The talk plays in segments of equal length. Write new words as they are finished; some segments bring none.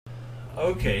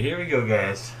Okay, here we go,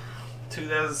 guys.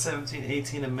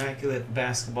 2017-18 Immaculate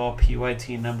Basketball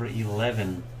PYT number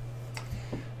 11.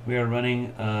 We are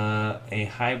running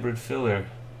a hybrid filler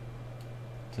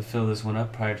to fill this one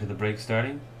up prior to the break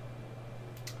starting.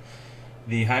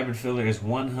 The hybrid filler is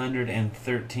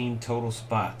 113 total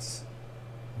spots.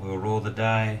 We'll roll the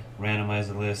die, randomize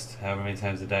the list however many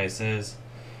times the die says.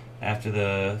 After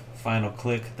the final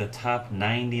click, the top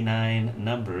 99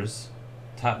 numbers,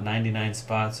 top 99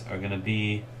 spots are going to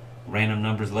be random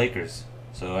numbers Lakers.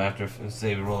 So after,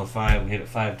 say we roll a 5, we hit it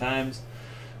 5 times.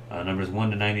 Numbers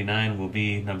 1 to 99 will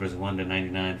be numbers 1 to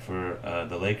 99 for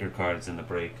the Laker cards in the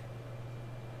break.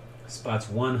 Spots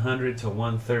 100 to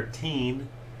 113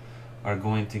 are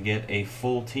going to get a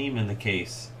full team in the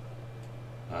case.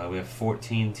 We have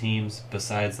 14 teams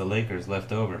besides the Lakers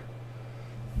left over.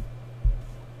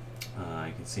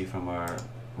 You can see from our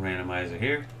randomizer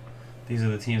here, these are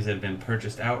the teams that have been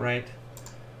purchased outright.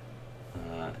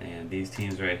 And these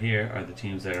teams right here are the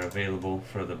teams that are available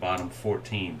for the bottom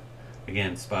 14.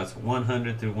 Again, spots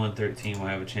 100 through 113 will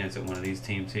have a chance at one of these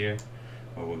teams here,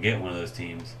 or we'll get one of those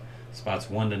teams. Spots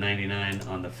 1 to 99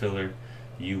 on the filler,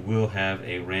 you will have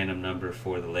a random number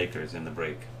for the Lakers in the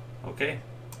break. Okay?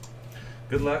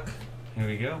 Good luck. Here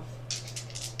we go.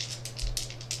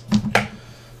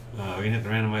 We're going to hit the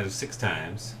randomizer 6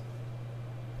 times.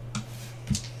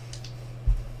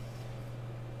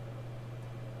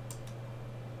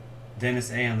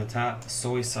 Dennis A on the top,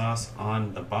 soy sauce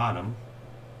on the bottom.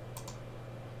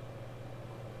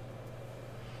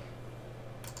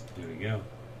 Here we go.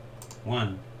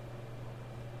 1,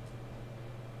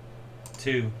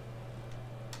 2,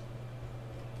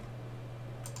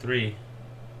 3,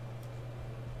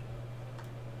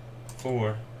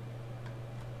 4,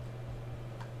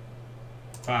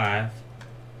 5,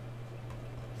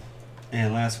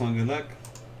 and last one, good luck,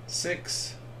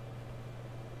 6.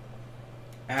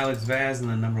 Alex Vaz in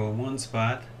the number 1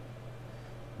 spot,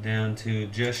 down to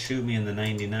Just Shoot Me in the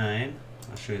 99.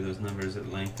 I'll show you those numbers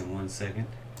at length in 1 second.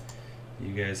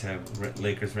 You guys have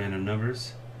Lakers random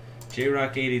numbers.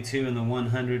 J-Rock 82 in the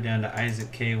 100, down to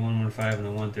Isaac K 115 in the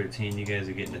 113. You guys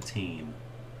are getting a team.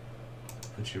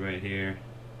 Put you right here.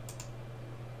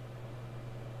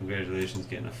 Congratulations,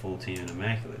 getting a full team in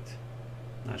Immaculate.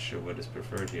 Not sure what is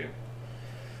preferred here.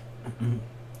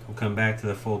 We'll come back to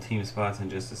the full team spots in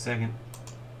just a second.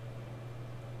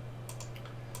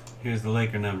 Here's the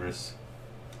Laker numbers.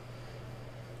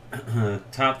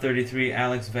 Top 33,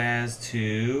 Alex Vaz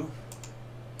to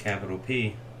capital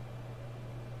P.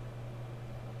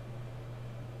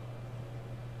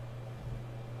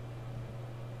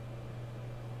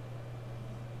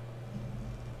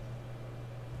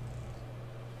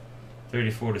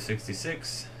 (34 to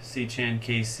 66), C. Chan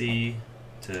KC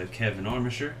to Kevin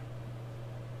Ormisher.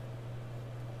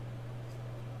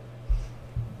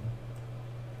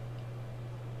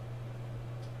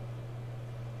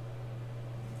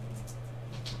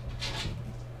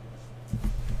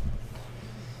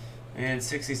 And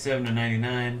 67 to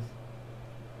 99,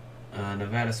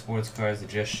 Nevada Sports Cards to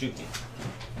Just Shoot Me.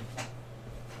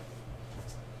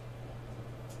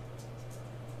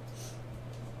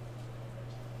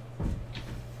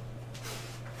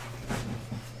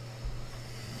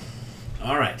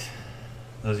 Alright,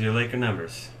 those are your Laker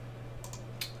numbers.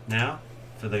 Now,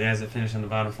 for the guys that finish on the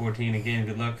bottom 14, again,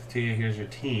 good luck to you. Here's your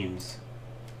teams.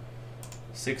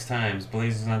 6 times,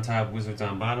 Blazers on top, Wizards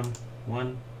on bottom.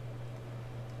 1,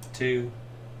 2,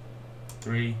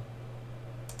 3,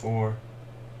 4,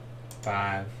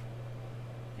 5,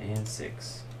 and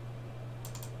 6.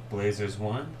 Blazers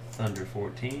 1, Thunder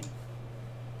 14.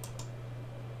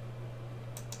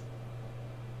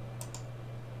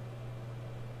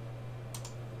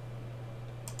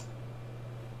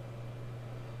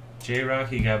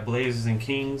 J-Rock, you got Blazers and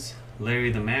Kings.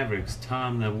 Larry the Mavericks,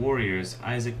 Tom the Warriors,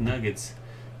 Isaac Nuggets,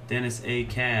 Dennis A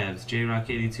Cavs, J-Rock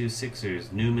 82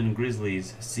 Sixers, Newman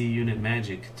Grizzlies, C Unit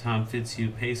Magic, Tom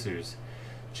Fitzhugh Pacers,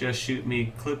 Just Shoot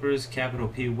Me Clippers, capital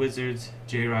P Wizards,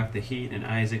 J-Rock the Heat, and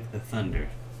Isaac the Thunder.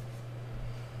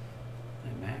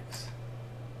 Hey, Max.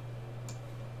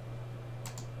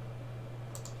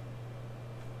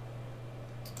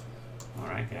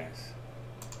 Alright guys,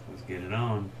 let's get it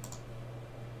on.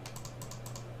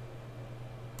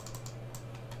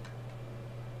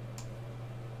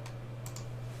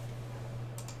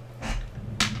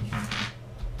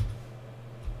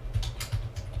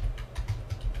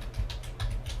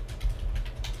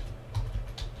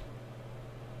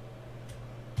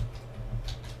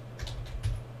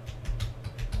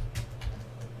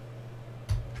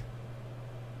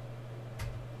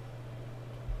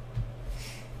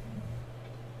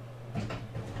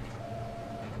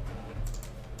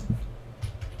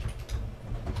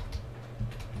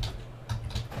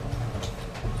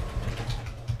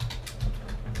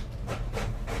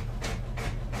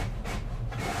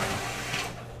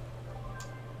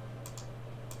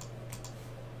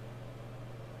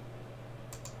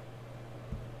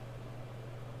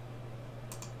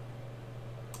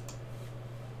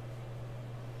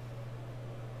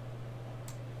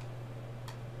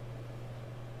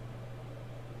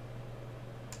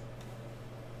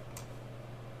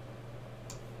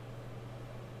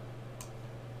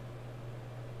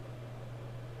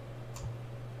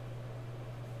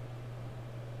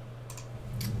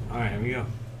 Alright, here we go.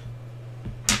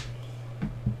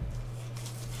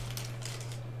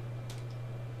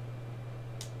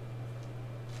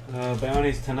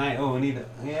 Bounties tonight. Oh, we need.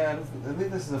 Yeah, I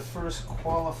think this is the first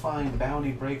qualifying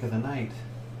bounty break of the night.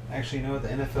 Actually, you know what? The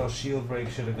NFL Shield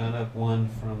break should have gone up one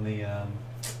from the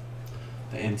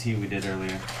NT we did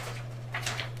earlier.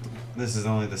 This is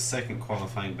only the second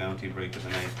qualifying bounty break of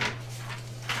the night.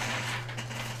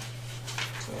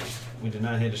 So we did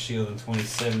not hit a Shield in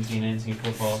 2017 NT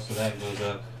football, so that goes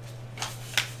up.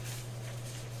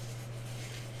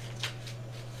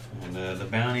 And the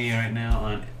bounty right now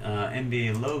on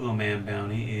NBA Logo Man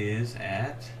bounty is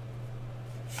at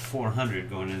 400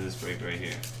 going into this break right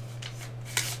here.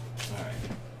 Alright.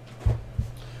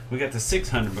 We got to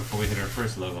 600 before we hit our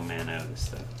first Logo Man out of this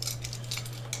stuff.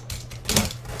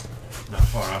 Not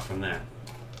far off from that.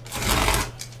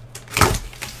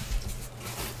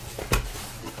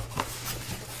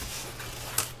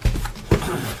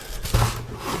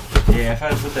 Yeah, if I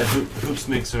had put that hoops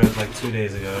mixer up like 2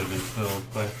 days ago, it would have been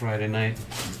filled by Friday night.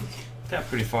 Got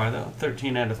pretty far though.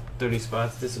 13 out of 30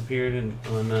 spots disappeared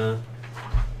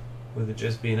with it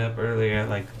just being up earlier at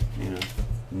like, you know,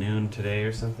 noon today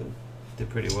or something. Did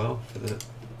pretty well for the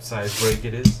size break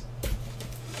it is.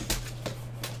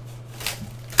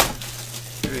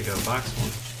 Here we go, box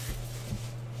one.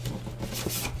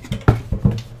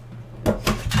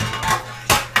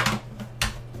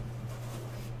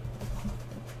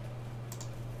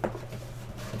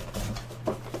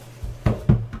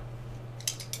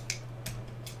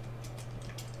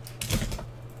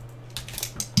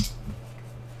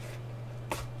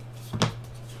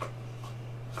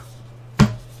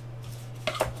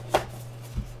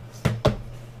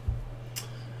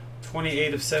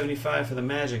 28 of 75 for the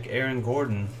Magic, Aaron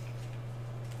Gordon.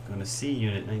 Going to C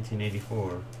unit,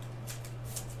 1984.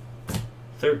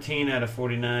 13 out of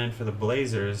 49 for the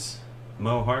Blazers,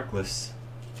 Mo Harkless.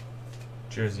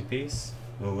 Jersey piece.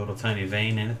 With a little tiny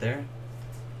vein in it there.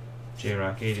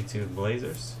 J-Rock 82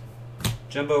 Blazers.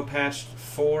 Jumbo patched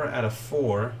 4 out of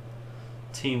 4.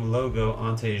 Team logo,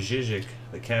 Ante Žižić,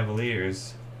 the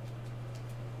Cavaliers.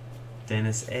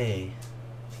 Dennis A.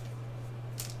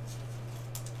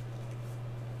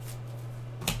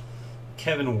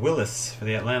 Kevin Willis for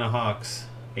the Atlanta Hawks,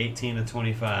 18 of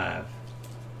 25.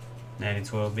 Natty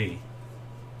 12B.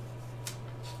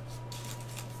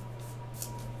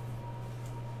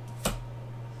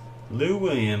 Lou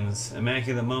Williams,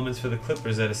 Immaculate Moments for the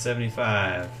Clippers at a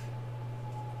 75.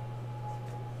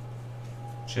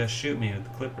 Just shoot me with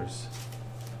the Clippers.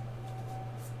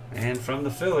 And from the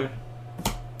filler,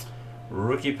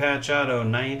 rookie patch auto,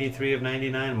 93 of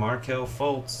 99, Markelle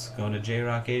Fultz, going to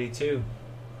J-Rock 82.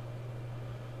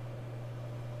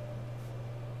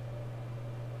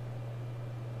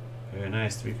 Very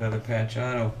nice, 3-color patch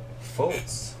auto,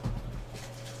 Fultz.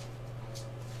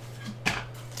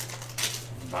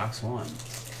 Box one.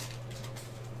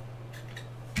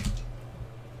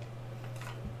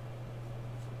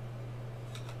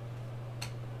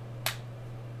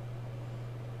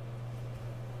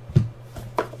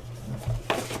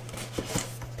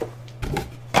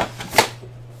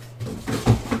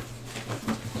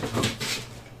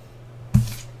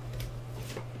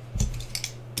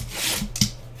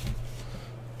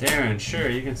 Darren, sure,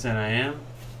 you can send I am.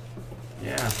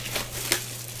 Yeah. I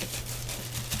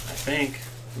think.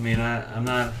 I mean, I don't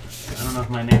know if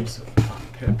my name's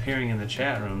appearing in the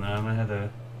chat room though. I might have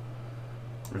to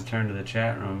return to the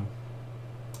chat room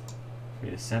for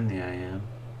you to send the I am.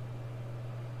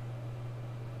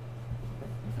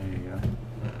 There you go.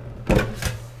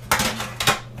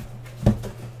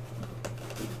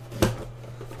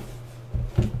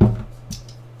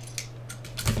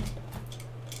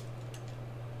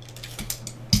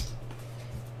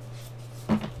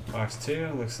 Box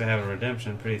 2 looks to have a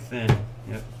redemption pretty thin.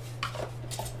 Yep.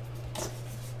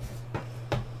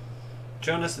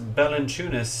 Jonas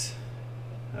Valanciunas,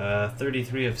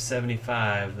 33 of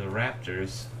 75, the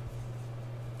Raptors.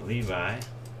 Levi.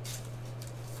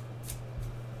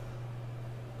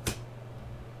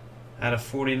 Out of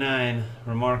 49,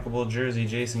 remarkable jersey,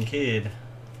 Jason Kidd.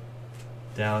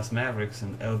 Dallas Mavericks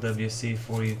and LWC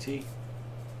 4UT.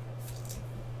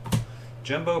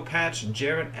 Jumbo patch,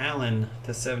 Jarrett Allen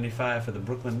to 75 for the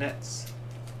Brooklyn Nets.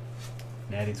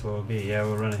 Natty 12B. Yeah,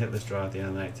 we'll run a hit list draw at the end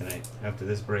of the night tonight after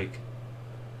this break.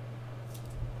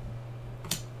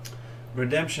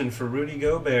 Redemption for Rudy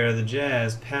Gobert, the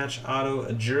Jazz. Patch auto,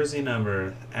 a jersey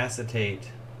number,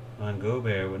 acetate on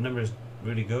Gobert. What number is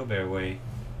Rudy Gobert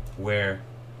wear?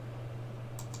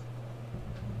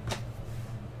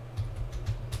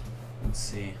 Let's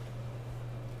see.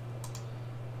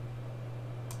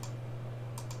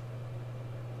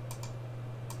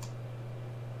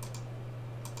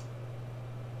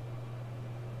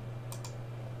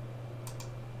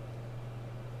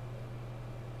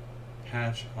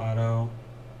 patch auto.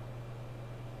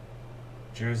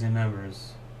 Jersey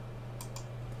numbers.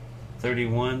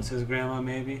 31 says Grandma,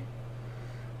 maybe.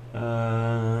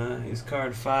 He's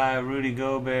card 5. Rudy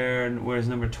Gobert wears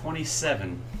number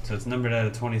 27, so it's numbered out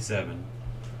of 27.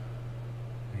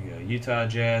 There you go. Utah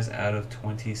Jazz out of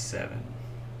 27.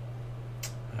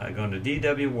 Going to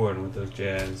D.W. Warden with those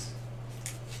Jazz.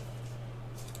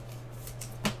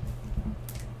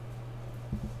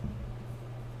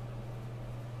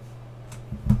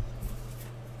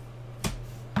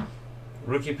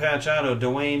 Rookie patch auto,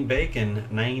 Dwayne Bacon,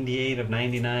 98 of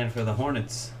 99 for the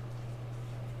Hornets.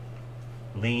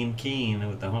 Lean Keen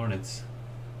with the Hornets.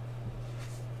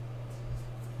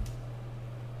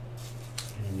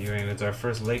 And it's our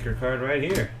first Laker card right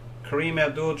here. Kareem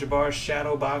Abdul-Jabbar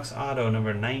Shadow Box Auto,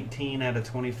 number 19 out of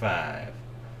 25.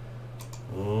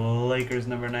 Lakers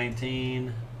number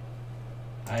 19.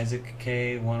 Isaac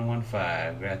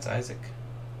K115. Congrats, Isaac.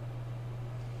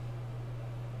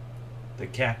 The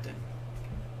captain.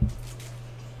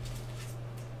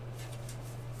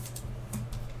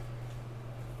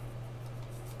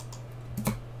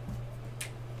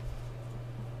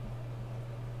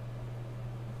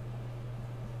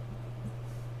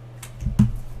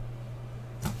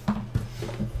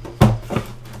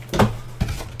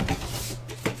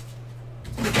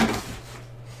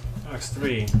 Box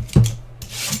 3.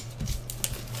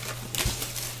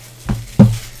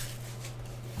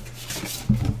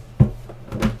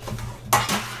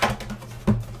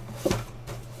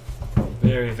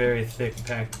 Very, very thick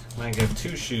pack. Might get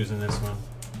 2 shoes in this one.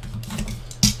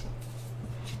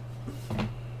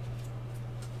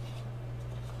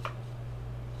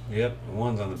 Yep,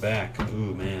 one's on the back.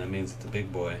 Ooh, man, that means it's a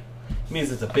big boy. It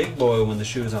means it's a big boy when the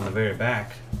shoe's on the very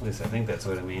back. At least I think that's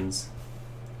what it means.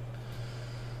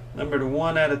 Numbered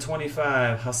 1 out of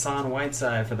 25, Hassan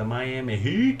Whiteside for the Miami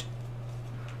Heat.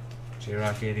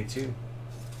 J-Rock 82.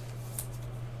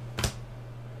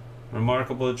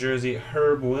 Remarkable jersey,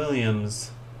 Herb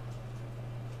Williams.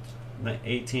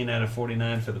 18 out of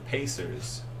 49 for the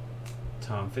Pacers.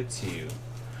 Tom Fitzhugh.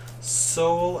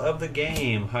 Soul of the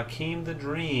Game, Hakeem the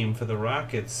Dream for the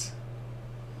Rockets.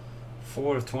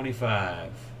 4 of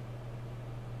 25.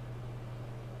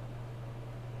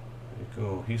 Very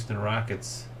cool. Houston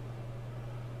Rockets.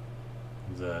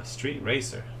 The Street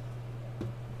Racer.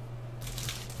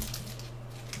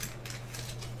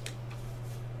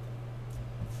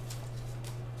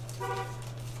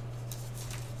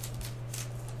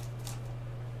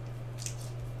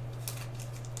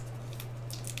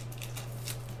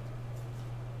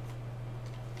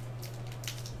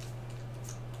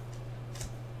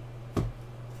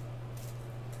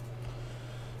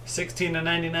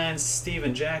 $16.99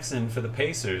 Steven Jackson for the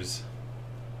Pacers.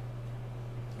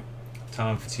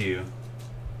 Tom Fitzhugh.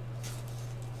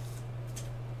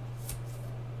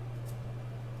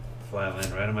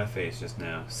 Flatline right on my face just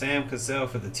now. Sam Cassell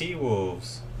for the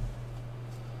T-Wolves.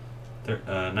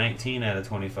 19 out of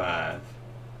 25.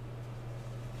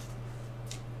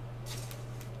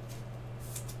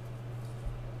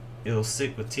 Ill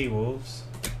Sick with T-Wolves.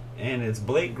 And it's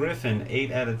Blake Griffin,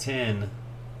 8 out of 10.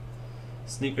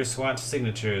 Sneaker swatch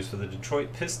signatures for the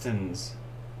Detroit Pistons.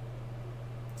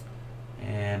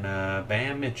 And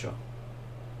Bam Mitchell.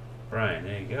 Brian,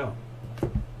 there you go.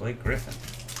 Blake Griffin.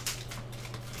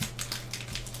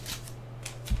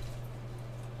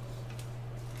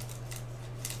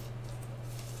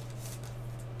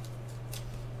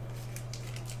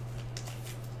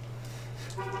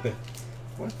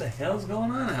 What the hell's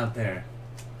going on out there?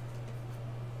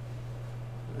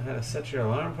 Know how to set your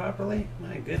alarm properly?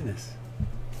 My goodness.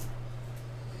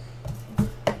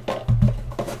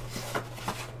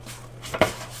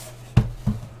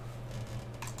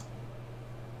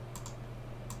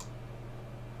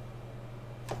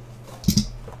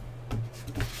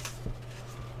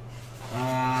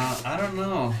 I don't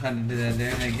know how to do that,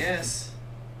 Dan. I guess.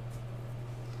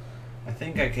 I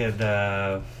think I could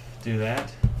do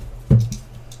that.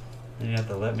 Then you have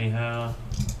to let me know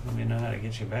how to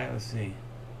get you back. Let's see.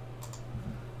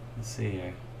 Let's see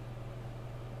here.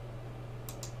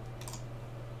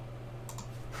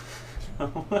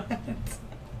 What?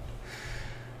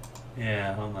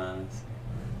 Yeah, hold on. Let's see.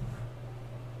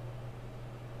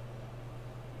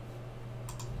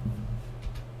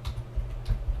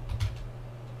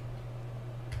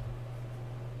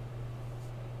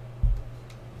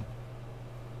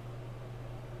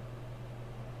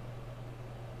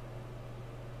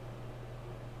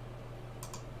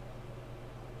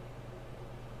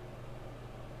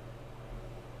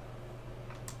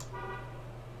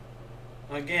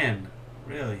 Again,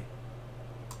 really.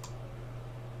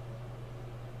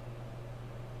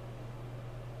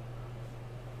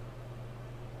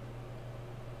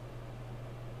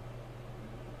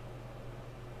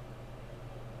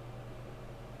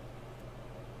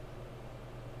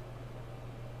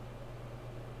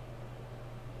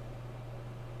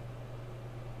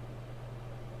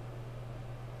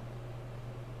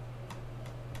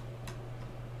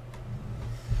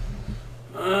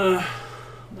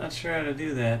 Not sure how to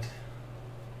do that,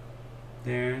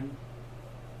 Darren.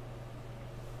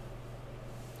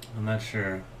 I'm not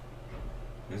sure.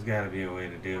 There's got to be a way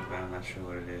to do it, but I'm not sure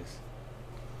what it is.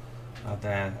 I'll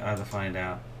have to find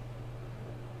out.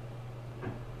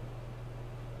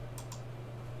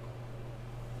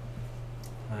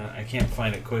 I can't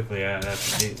find it quickly. I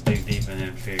have to dig deep in it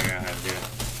and figure out how to do it.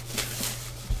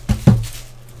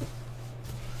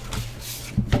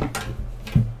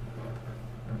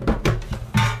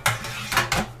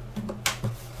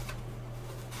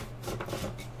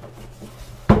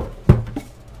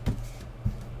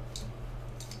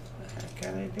 What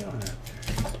are they doing out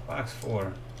there? Box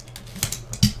 4.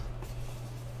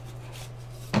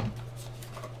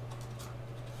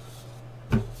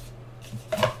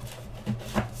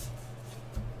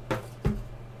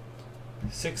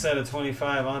 Six out of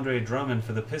 25, Andre Drummond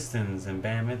for the Pistons and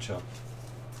Bam Mitchell.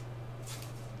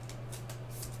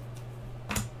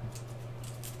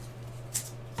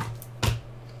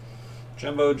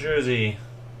 Jumbo jersey,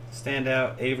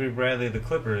 standout Avery Bradley of the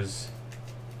Clippers.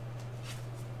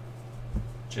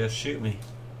 Just shoot me.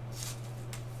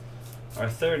 Our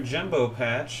third jumbo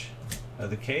patch of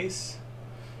the case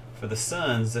for the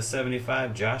Suns, the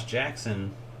 75, Josh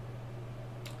Jackson.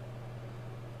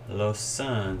 Los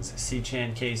Suns,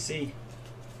 C-Chan KC.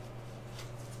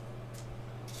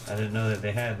 I didn't know that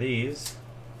they had these.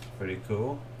 Pretty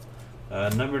cool.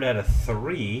 Numbered at a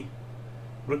 3.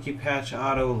 Rookie patch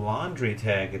auto laundry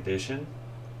tag edition.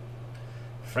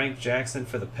 Frank Jackson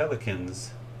for the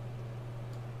Pelicans.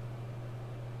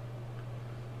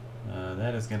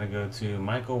 That is going to go to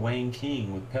Michael Wayne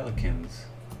King with Pelicans.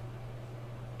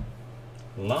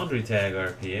 Laundry tag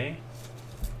RPA.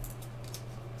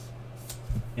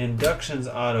 Inductions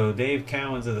auto, Dave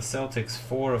Cowens of the Celtics,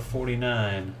 4 of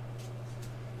 49.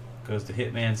 Goes to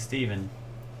Hitman Steven.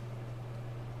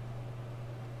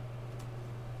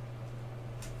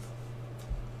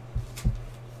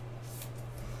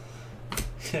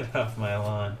 Get off my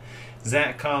lawn.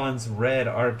 Zach Collins, red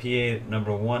RPA,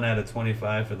 number 1 out of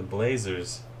 25 for the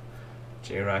Blazers.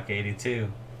 J-Rock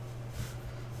 82.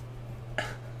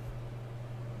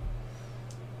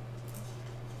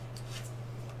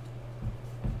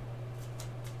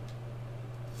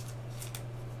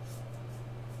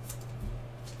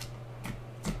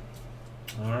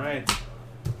 Alright,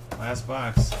 last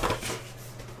box.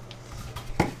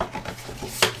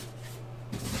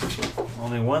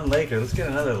 Only one Laker. Let's get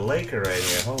another Laker right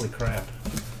here. Holy crap.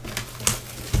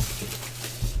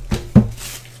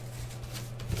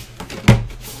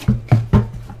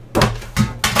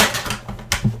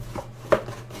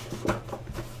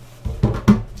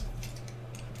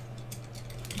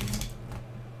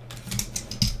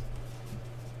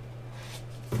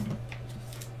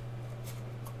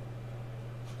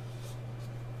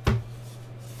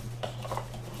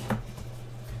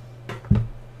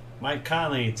 Mike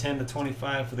Conley, 10 to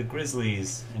 25 for the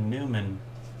Grizzlies, and Newman.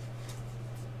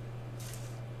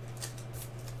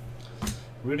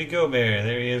 Rudy Gobert,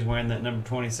 there he is wearing that number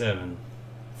 27.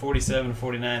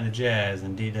 47-49 the Jazz,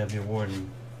 and D.W.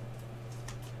 Warden.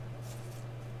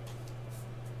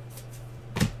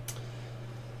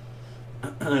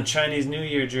 Chinese New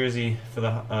Year jersey for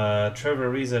the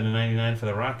Trevor Ariza to 99 for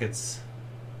the Rockets.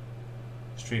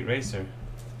 Street Racer.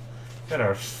 Got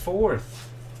our 4th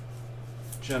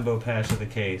jumbo patch of the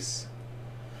case.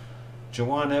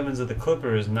 Jawan Evans of the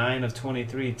Clippers, 9 of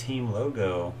 23 team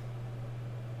logo.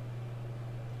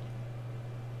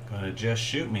 Gonna just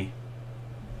shoot me.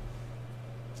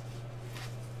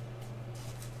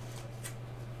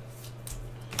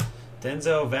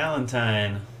 Denzel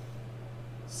Valentine,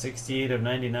 68 of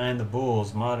 99 the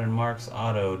Bulls, Modern Marks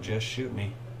auto, just shoot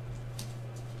me.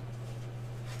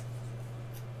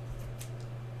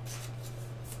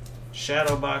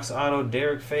 Shadow box auto,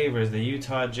 Derek Favors, the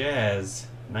Utah Jazz,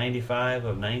 95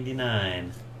 of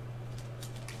 99.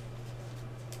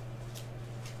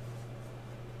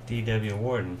 D.W.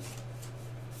 Warden.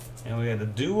 And we got the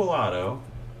dual auto.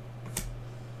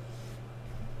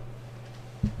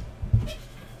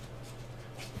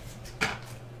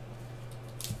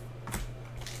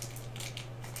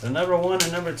 The number 1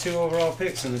 and number 2 overall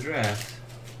picks in the draft.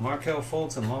 Markelle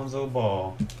Fultz and Lonzo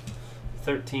Ball.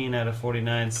 13 out of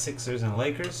 49 Sixers and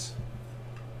Lakers.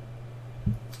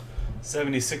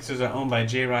 76ers are owned by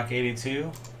J-Rock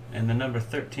 82. And the number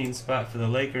 13 spot for the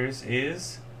Lakers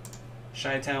is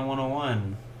Chi-Town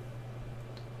 101.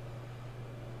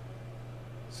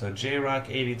 So J-Rock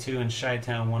 82 and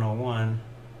Chi-Town 101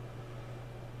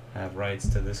 have rights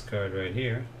to this card right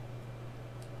here.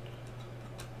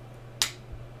 You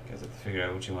guys have to figure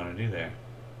out what you want to do there.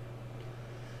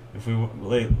 If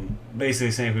we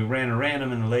basically saying if we ran a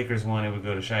random and the Lakers won, it would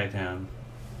go to Chi-Town.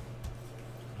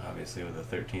 Obviously, with a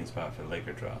 13 spot for the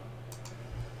Laker draw.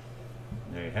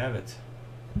 There you have it.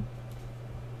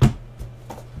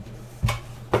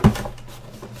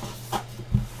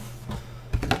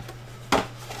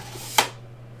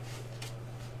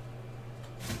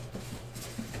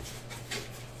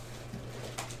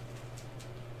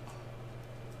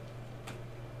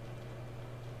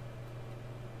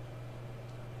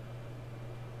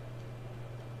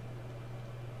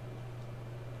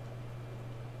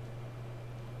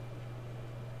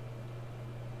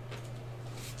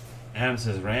 Adam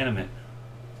says random it.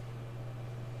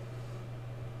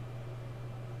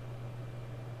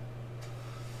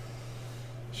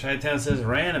 Chi-Town says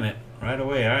random it right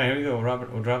away. Alright, here we go.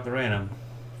 Robert, we'll drop the random.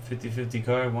 50-50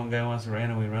 card. One guy wants a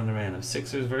random. We run the random.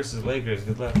 Sixers versus Lakers.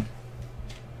 Good luck.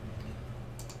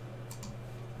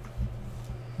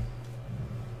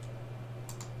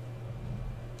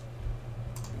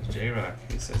 There's J-Rock.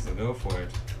 He says to go for it.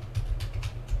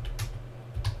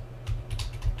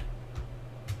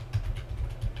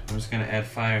 I'm just going to add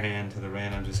Firehand to the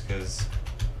random just because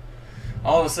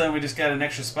all of a sudden we just got an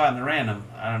extra spot in the random.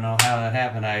 I don't know how that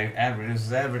happened. It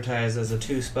was advertised as a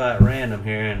 2-spot random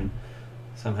here, and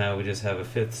somehow we just have a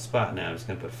 5th spot now. I'm just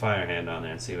going to put Firehand on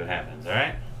there and see what happens.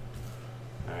 Alright?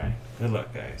 Alright. Good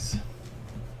luck, guys.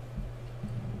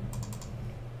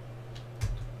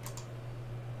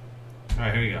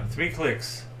 Alright, here we go. 3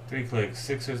 clicks. 3 clicks.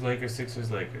 Sixers, Lakers,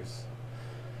 Sixers, Lakers.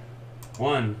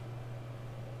 1,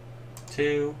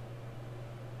 2,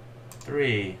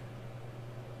 3.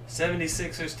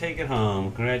 76ers take it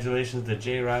home. Congratulations to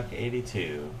J-Rock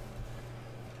 82.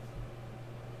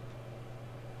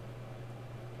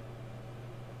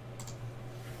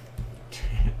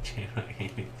 J-Rock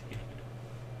 82.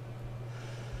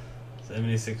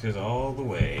 76ers all the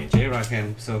way. J-Rock had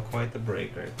himself quite the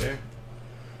break right there.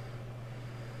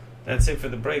 That's it for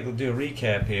the break. We'll do a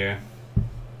recap here.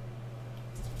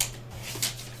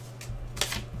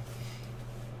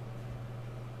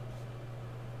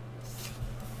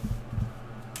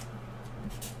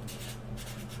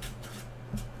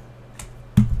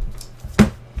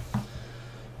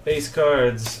 Base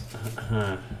cards.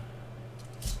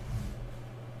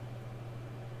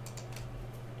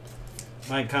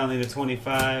 Mike Conley to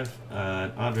 25,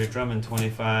 Andre Drummond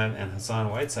 25, and Hassan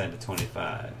Whiteside to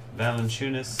 25.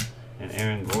 Valanciunas and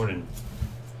Aaron Gordon.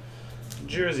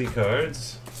 Jersey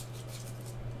cards.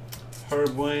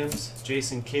 Herb Williams,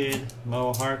 Jason Kidd,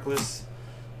 Mo Harkless,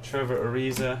 Trevor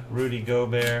Ariza, Rudy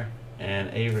Gobert, and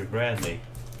Avery Bradley.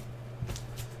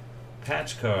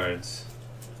 Patch cards.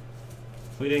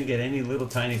 We didn't get any little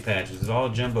tiny patches. It's all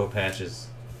jumbo patches.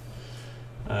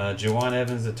 Jawan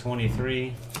Evans at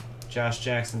 23, Josh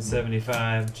Jackson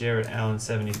 75, Jarrett Allen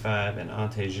 75, and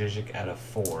Ante Zizic out of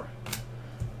 4.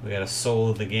 We got a soul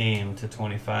of the game to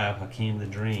 25, Hakeem the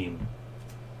Dream.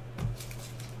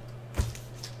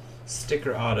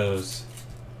 Sticker autos.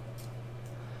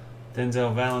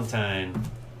 Denzel Valentine,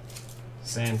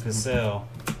 Sam Cassell,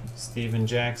 Steven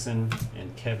Jackson,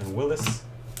 and Kevin Willis.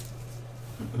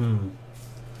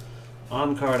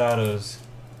 On-card autos,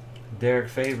 Derek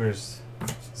Favors,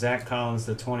 Zach Collins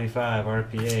to 25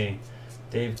 RPA,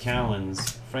 Dave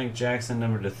Cowens, Frank Jackson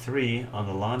number to 3 on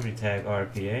the laundry tag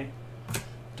RPA,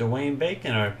 Dwayne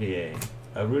Bacon RPA,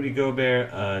 a Rudy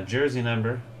Gobert jersey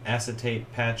number, acetate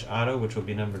patch auto, which will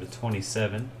be numbered to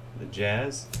 27, the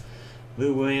Jazz,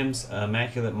 Lou Williams,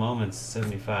 Immaculate Moments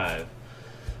 75.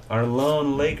 Our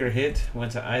lone Laker hit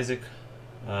went to Isaac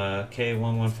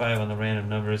K115 on the random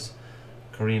numbers.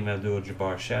 Kareem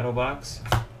Abdul-Jabbar Shadow Box.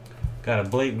 Got a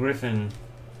Blake Griffin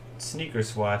sneaker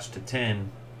swatch to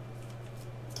 10.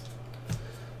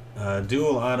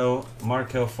 Dual auto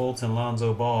Markelle Fultz and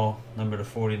Lonzo Ball number to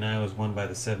 49 was won by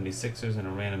the 76ers in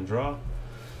a random draw.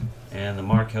 And the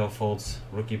Markelle Fultz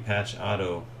rookie patch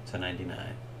auto to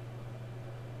 99.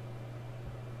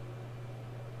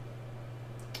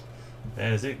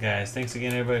 That is it, guys. Thanks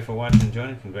again, everybody, for watching and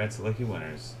joining. Congrats to lucky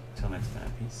winners. Until next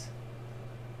time, peace.